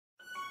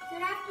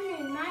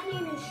afternoon. My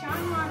name is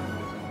Sean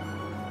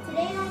Monmouth.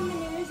 Today on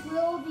the news,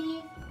 we'll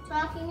be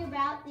talking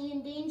about the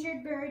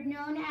endangered bird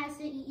known as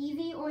the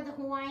Iiwi or the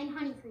Hawaiian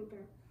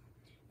Honeycreeper.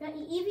 The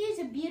Iiwi is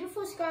a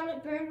beautiful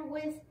scarlet bird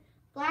with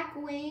black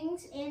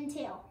wings and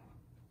tail.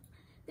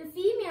 The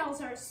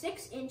females are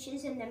 6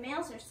 inches and the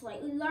males are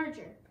slightly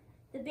larger.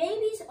 The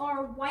babies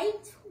are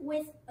white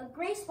with a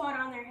gray spot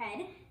on their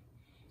head,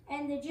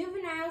 and the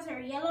juveniles are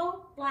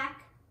yellow,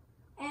 black,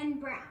 and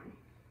brown.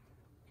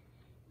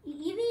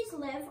 Iiwis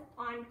live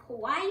on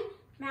Kauai,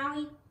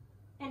 Maui,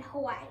 and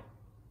Hawaii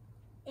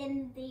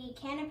in the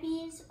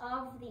canopies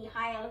of the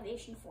high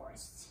elevation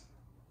forests.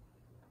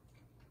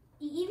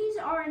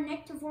 Iiwis are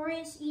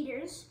nectivorous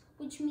eaters,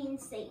 which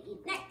means they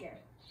eat nectar.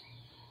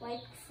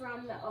 Like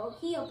from the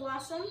ohia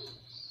blossom,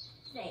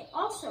 they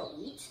also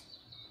eat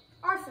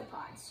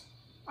arthropods.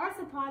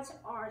 Arthropods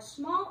are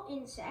small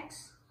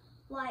insects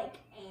like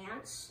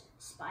ants,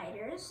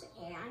 spiders,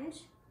 and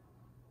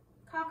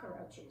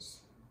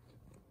cockroaches.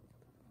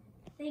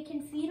 They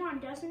can feed on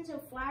dozens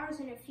of flowers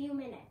in a few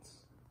minutes.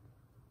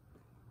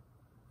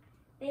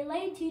 They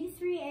lay 2 to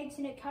 3 eggs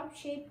in a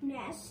cup-shaped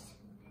nest.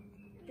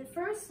 The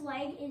first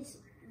egg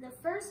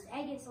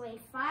is laid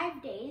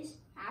 5 days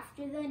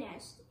after the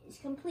nest is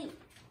complete.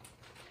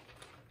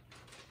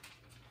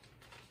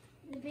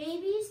 The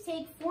babies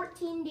take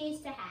 14 days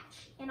to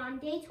hatch, and on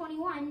day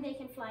 21, they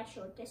can fly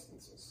short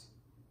distances.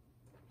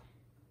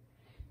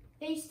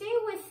 They stay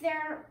with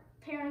their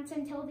parents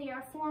until they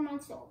are 4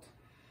 months old.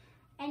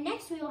 And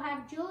next we will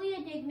have Julia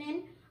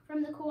Digman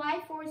from the Kauai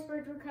Forest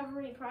Bird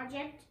Recovery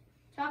Project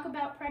talk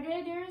about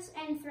predators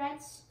and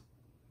threats,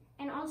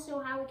 and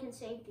also how we can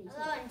save these.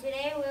 Hello, and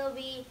today we'll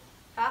be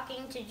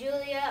talking to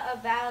Julia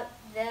about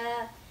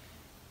the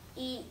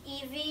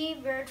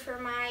Iiwi bird for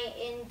my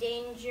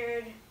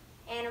Endangered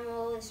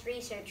Animals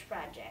Research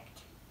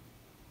Project.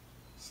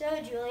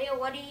 So, Julia,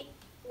 what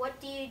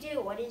do you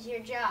do? What is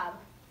your job?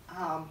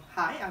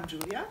 Hi, I'm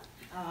Julia.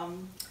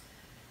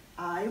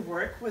 I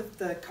work with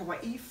the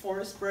Kauai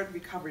Forest Bird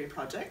Recovery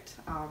Project,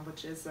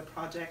 which is a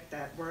project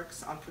that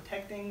works on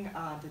protecting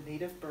the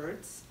native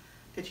birds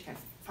that you can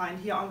find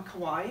here on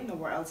Kauai,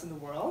 nowhere else in the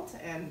world.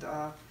 And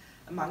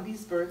among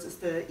these birds is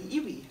the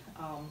Iiwi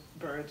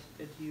bird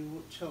that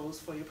you chose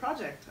for your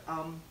project.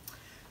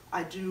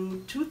 I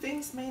do 2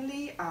 things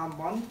mainly.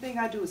 One thing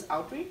I do is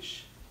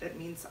outreach. That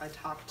means I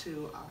talk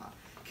to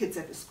kids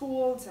at the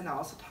schools, and I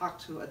also talk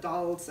to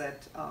adults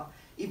at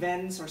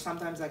events, or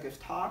sometimes I give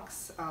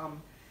talks.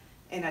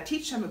 And I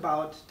teach them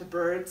about the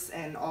birds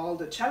and all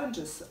the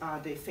challenges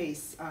they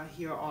face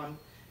here on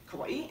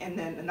Kauai. And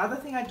then another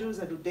thing I do is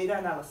I do data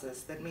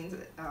analysis. That means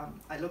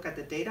I look at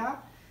the data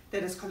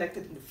that is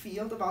collected in the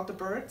field about the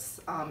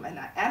birds, and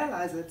I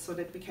analyze it so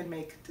that we can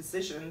make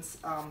decisions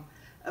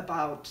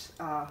about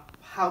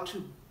how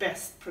to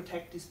best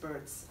protect these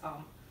birds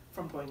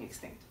from going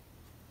extinct.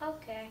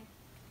 Okay.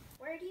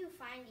 Where do you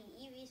find the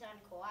Iiwis on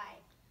Kauai?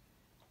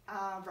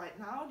 Right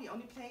now, the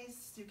only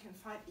place you can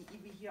find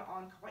Iiwi here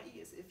on Kauai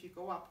is if you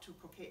go up to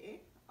Kokee.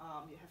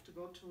 You have to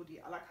go to the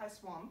Alakai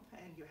Swamp,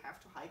 and you have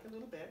to hike a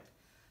little bit.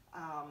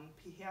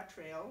 Pihea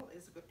Trail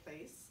is a good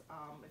place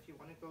if you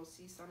want to go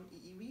see some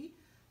Iiwi.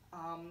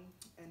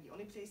 And the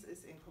only place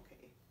is in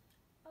Kokee.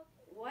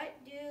 What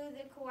do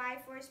the Kauai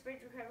Forest Bird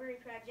Recovery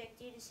Project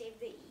do to save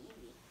the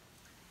Iiwi?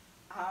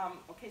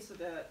 Okay, so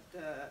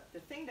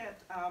the thing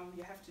that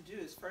you have to do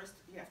is first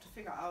you have to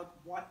figure out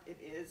what it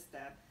is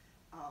that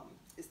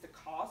is the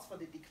cause for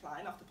the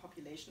decline of the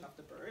population of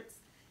the birds.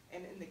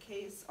 And in the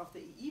case of the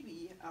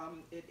Iiwi,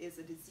 it is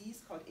a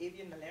disease called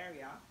avian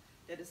malaria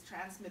that is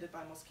transmitted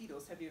by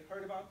mosquitoes. Have you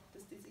heard about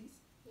this disease?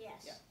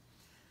 Yes.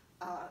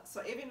 Yeah.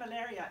 So avian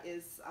malaria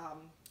is,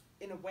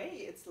 in a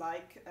way, it's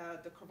like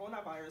the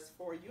coronavirus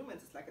for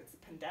humans. It's like it's a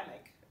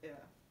pandemic.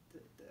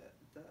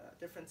 The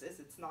difference is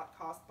it's not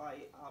caused by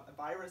a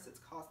virus, it's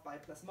caused by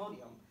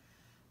plasmodium.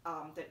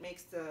 That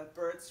makes the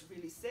birds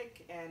really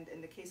sick, and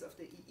in the case of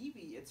the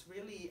Iiwi, it's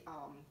really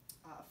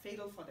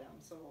fatal for them.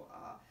 So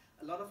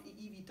a lot of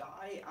Iiwi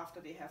die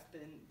after they have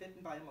been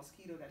bitten by a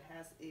mosquito that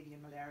has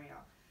avian malaria.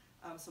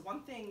 So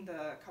one thing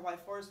the Kauai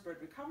Forest Bird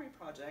Recovery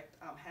Project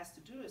has to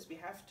do is we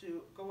have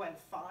to go and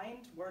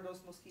find where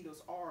those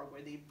mosquitoes are,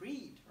 where they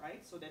breed,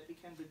 right? So that we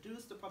can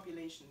reduce the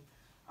population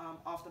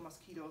of the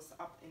mosquitoes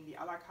up in the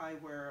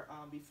Alakai where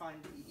we find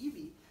the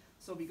Iiwi.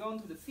 So we go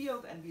into the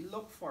field and we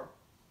look for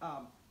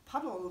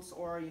puddles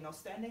or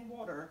standing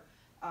water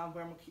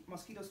where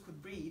mosquitoes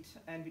could breed,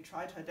 and we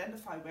try to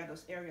identify where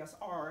those areas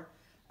are,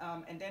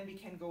 and then we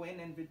can go in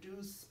and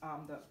reduce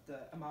the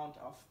amount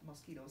of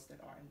mosquitoes that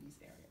are in these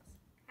areas.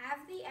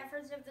 Have the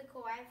efforts of the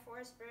Kauai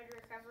Forest Bird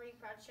Recovery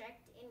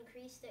Project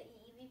increased the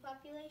Iiwi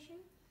population?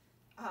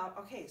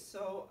 Okay,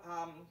 so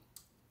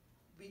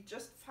we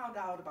just found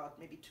out about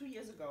maybe 2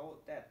 years ago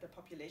that the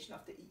population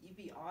of the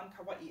Iiwi on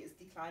Kauai is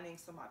declining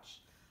so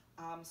much.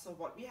 So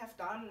what we have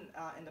done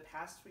in the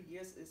past 3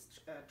 years is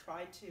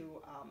try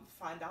to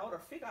find out or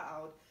figure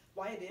out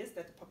why it is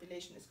that the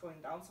population is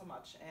going down so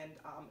much. And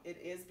it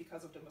is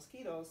because of the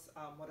mosquitoes,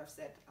 what I've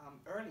said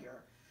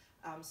earlier.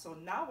 So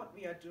now what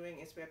we are doing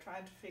is we are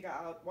trying to figure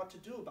out what to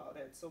do about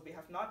it. So we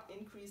have not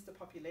increased the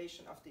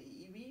population of the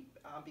EEV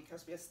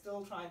because we are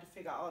still trying to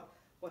figure out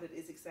what it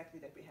is exactly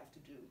that we have to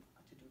do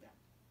that.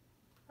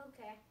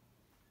 Okay.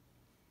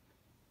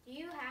 Do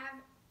you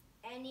have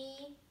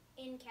any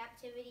in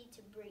captivity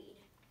to breed?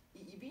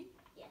 EEV?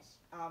 Yes.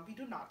 We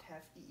do not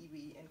have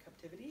EEV in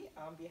captivity.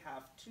 We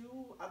have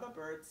two other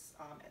birds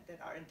that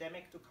are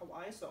endemic to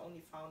Kauai, so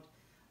only found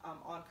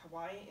on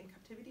Kauai in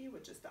captivity,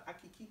 which is the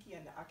akikiki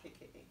and the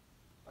akeke,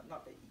 but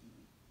not the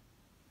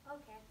EEV.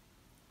 Okay.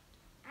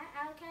 At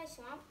Alakai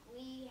Swamp,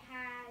 we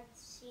had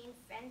seen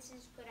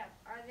fences put up.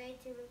 Are they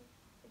to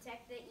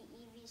protect the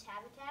EEV's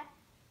habitat?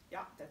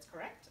 Yeah, that's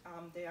correct.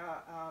 They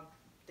are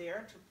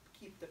there to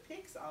keep the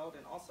pigs out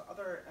and also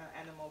other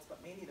animals,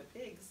 but mainly the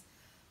pigs.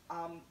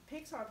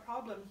 Pigs are a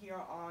problem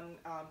here on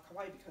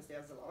Kauai because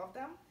there's a lot of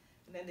them.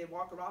 And then they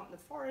walk around in the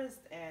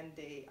forest and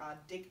they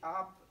dig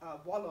up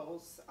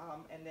wallows,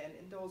 and then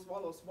in those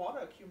wallows water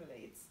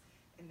accumulates,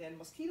 and then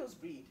mosquitoes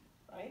breed,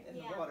 right, in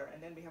the water.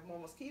 And then we have more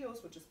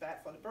mosquitoes, which is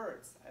bad for the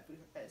birds,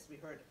 as we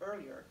heard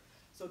earlier.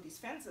 So these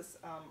fences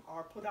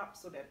are put up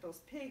so that those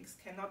pigs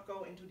cannot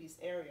go into these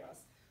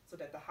areas, so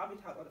that the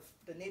habitat or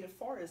the native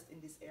forest in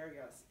these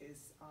areas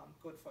is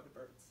good for the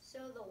birds.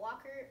 So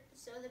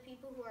the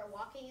people who are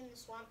walking in the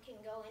swamp can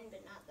go in,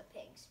 but not the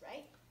pigs,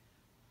 right?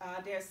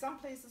 There are some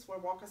places where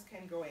walkers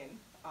can go in,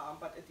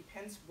 but it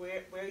depends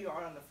where you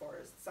are in the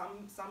forest.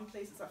 Some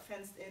places are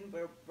fenced in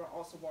where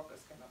also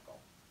walkers cannot go.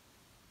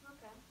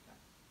 Okay. Yeah.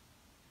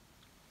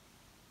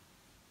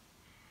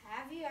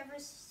 Have you ever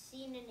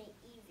seen an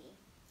EEV?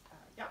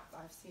 Yeah,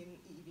 I've seen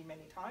EEV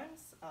many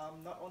times,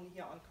 not only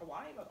here on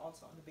Kauai, but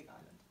also on the Big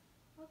Island.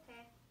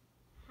 Okay.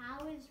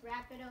 How is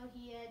rapid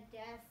ohia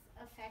death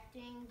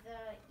affecting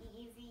the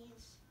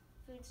EEV's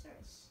food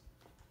source?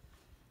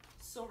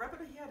 So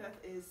rapid ohia death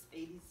is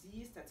a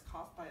disease that's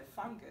caused by a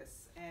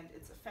fungus, and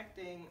it's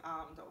affecting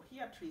the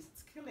ohia trees.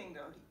 It's killing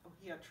the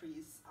ohia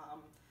trees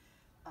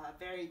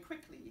very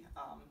quickly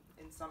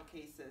in some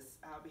cases.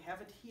 We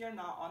have it here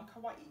now on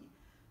Kauai,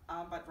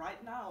 but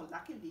right now,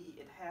 luckily,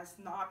 it has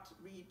not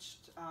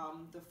reached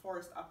the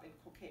forest up in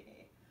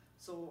Kokee.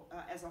 So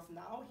as of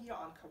now, here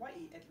on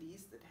Kauai at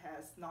least, it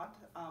has not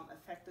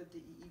affected the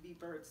EEV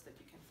birds that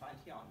you can find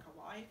here on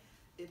Kauai.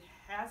 It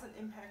has an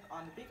impact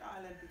on the Big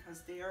Island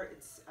because there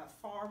it's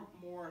far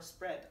more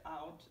spread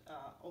out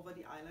over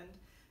the island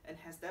and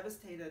has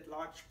devastated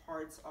large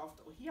parts of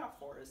the ohia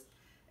forest.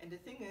 And the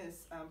thing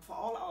is, for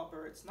all our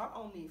birds, not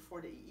only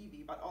for the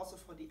EEV, but also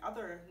for the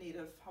other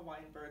native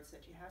Hawaiian birds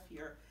that you have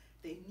here,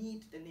 they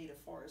need the native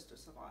forest to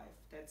survive.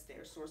 That's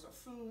their source of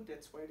food,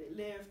 that's where they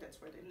live, that's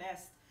where they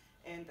nest.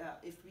 And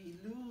if we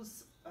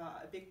lose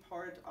a big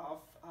part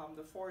of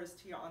the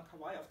forest here on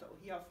Kauai, of the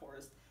ohia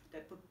forest,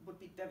 that would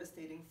be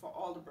devastating for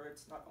all the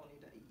birds, not only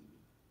the EEV.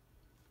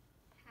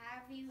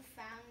 Have you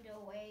found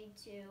a way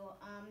to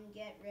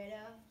get rid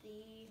of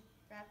the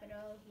rapid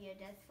ohia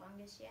death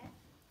fungus yet?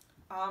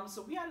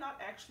 So we are not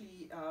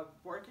actually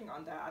working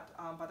on that,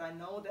 but I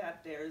know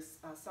that there's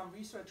some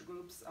research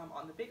groups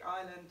on the Big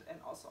Island and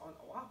also on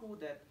Oahu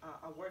that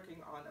are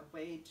working on a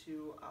way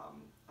to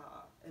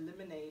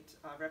eliminate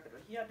rapid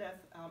ohia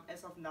death.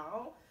 As of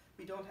now,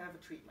 we don't have a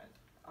treatment.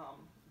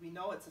 We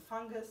know it's a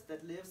fungus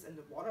that lives in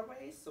the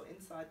waterways, so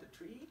inside the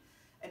tree,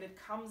 and it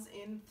comes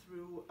in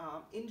through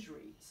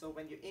injury. So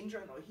when you injure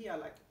an ohia,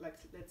 like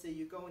let's say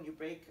you go and you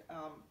break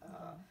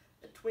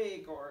a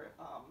twig or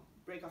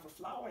break off a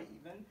flower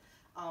even,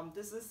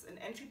 this is an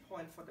entry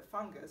point for the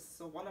fungus.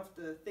 So one of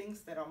the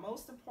things that are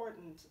most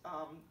important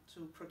to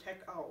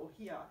protect our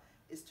ohia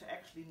is to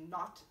actually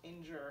not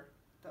injure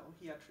the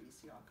ohia trees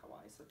here on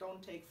Kauai. So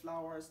don't take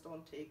flowers,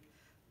 don't take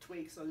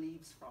twigs or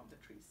leaves from the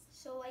trees.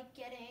 So like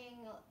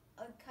getting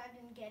a cut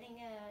and getting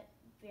a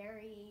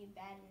very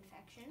bad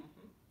infection?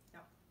 Yeah,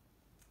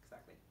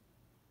 exactly.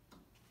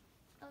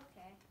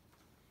 Okay.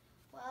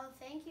 Well,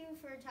 thank you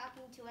for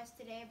talking to us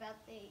today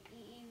about the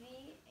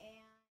EEV